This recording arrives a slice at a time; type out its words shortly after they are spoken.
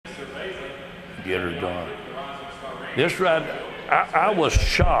get her done. This ride, I was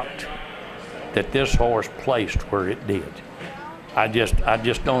shocked that this horse placed where it did. I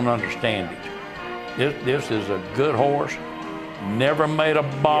just don't understand it. This is a good horse, never made a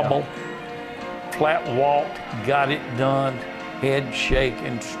bobble, flat walked, got it done, head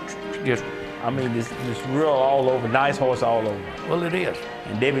shaking, just. I mean, this real all over, nice horse all over. Well, it is.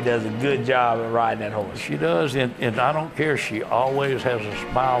 And Debbie does a good job of riding that horse. She does, and I don't care. She always has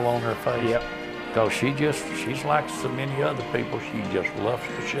a smile on her face. Yep. Because she's like so many other people. She just loves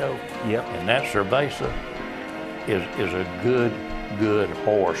to show. Yep. And that Cerveza is a good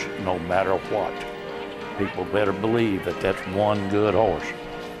horse, no matter what. People better believe that that's one good horse.